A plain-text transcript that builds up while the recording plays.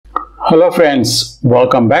Hello friends,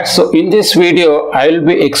 welcome back. So in this video I will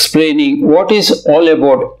be explaining what is all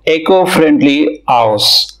about eco-friendly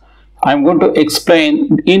house. I'm going to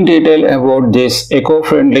explain in detail about this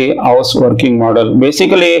eco-friendly house working model.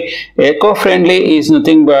 Basically, eco-friendly is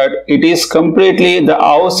nothing but it is completely the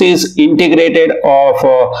house is integrated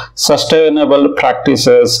of sustainable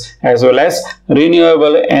practices as well as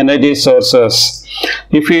renewable energy sources.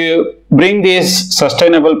 If you bring these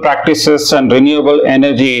sustainable practices and renewable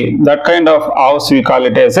energy, that kind of house we call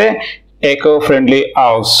it as a eco-friendly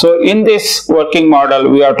house. So in this working model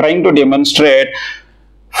we are trying to demonstrate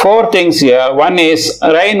four things here. One is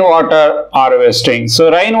rainwater harvesting.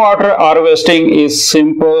 So rainwater harvesting is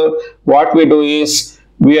simple. What we do is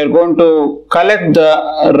we are going to collect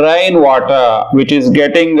the rainwater which is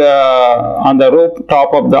getting on the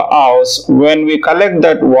rooftop of the house. When we collect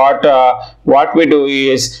that water, what we do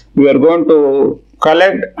is we are going to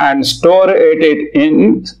collect and store it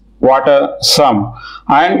in water sump,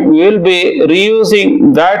 and we will be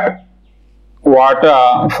reusing that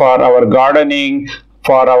water for our gardening,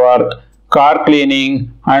 for our car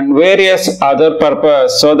cleaning and various other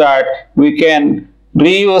purpose, so that we can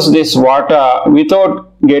reuse this water without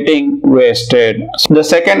getting wasted. The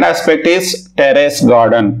second aspect is terrace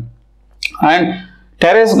garden, and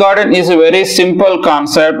terrace garden is a very simple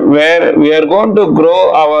concept where we are going to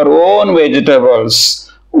grow our own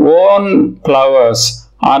vegetables, own flowers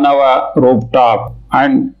on our rooftop,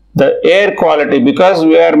 and the air quality, because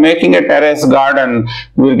we are making a terrace garden,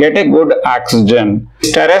 we will get a good oxygen.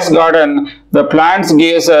 Terrace garden, the plants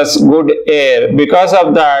gives us good air. Because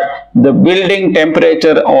of that, the building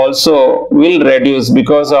temperature also will reduce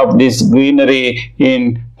because of this greenery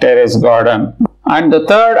in terrace garden. And the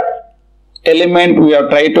third element we have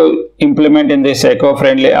tried to implement in this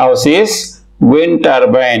eco-friendly house is wind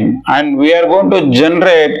turbine, and we are going to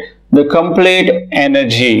generate the complete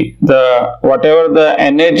energy, whatever the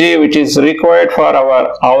energy which is required for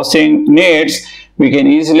our housing needs, we can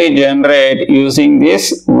easily generate using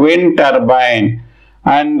this wind turbine.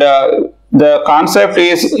 And the concept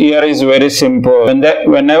here is very simple.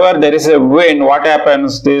 Whenever there is a wind, what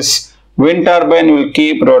happens? This wind turbine will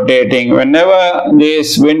keep rotating. Whenever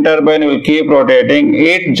this wind turbine will keep rotating,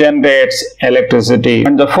 it generates electricity.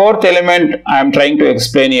 And the fourth element I am trying to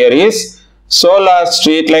explain here is solar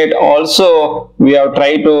street light. Also we have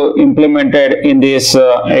tried to implement it in this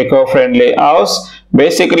eco-friendly house.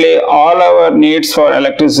 Basically all our needs for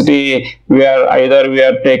electricity we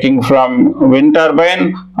are taking from wind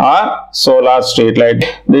turbine or solar street light.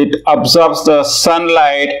 It absorbs the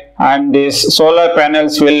sunlight, and these solar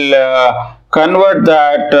panels will convert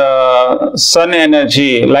that sun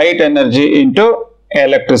energy, light energy into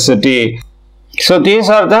electricity. So these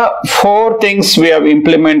are the four things we have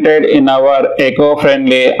implemented in our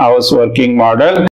eco-friendly house working model.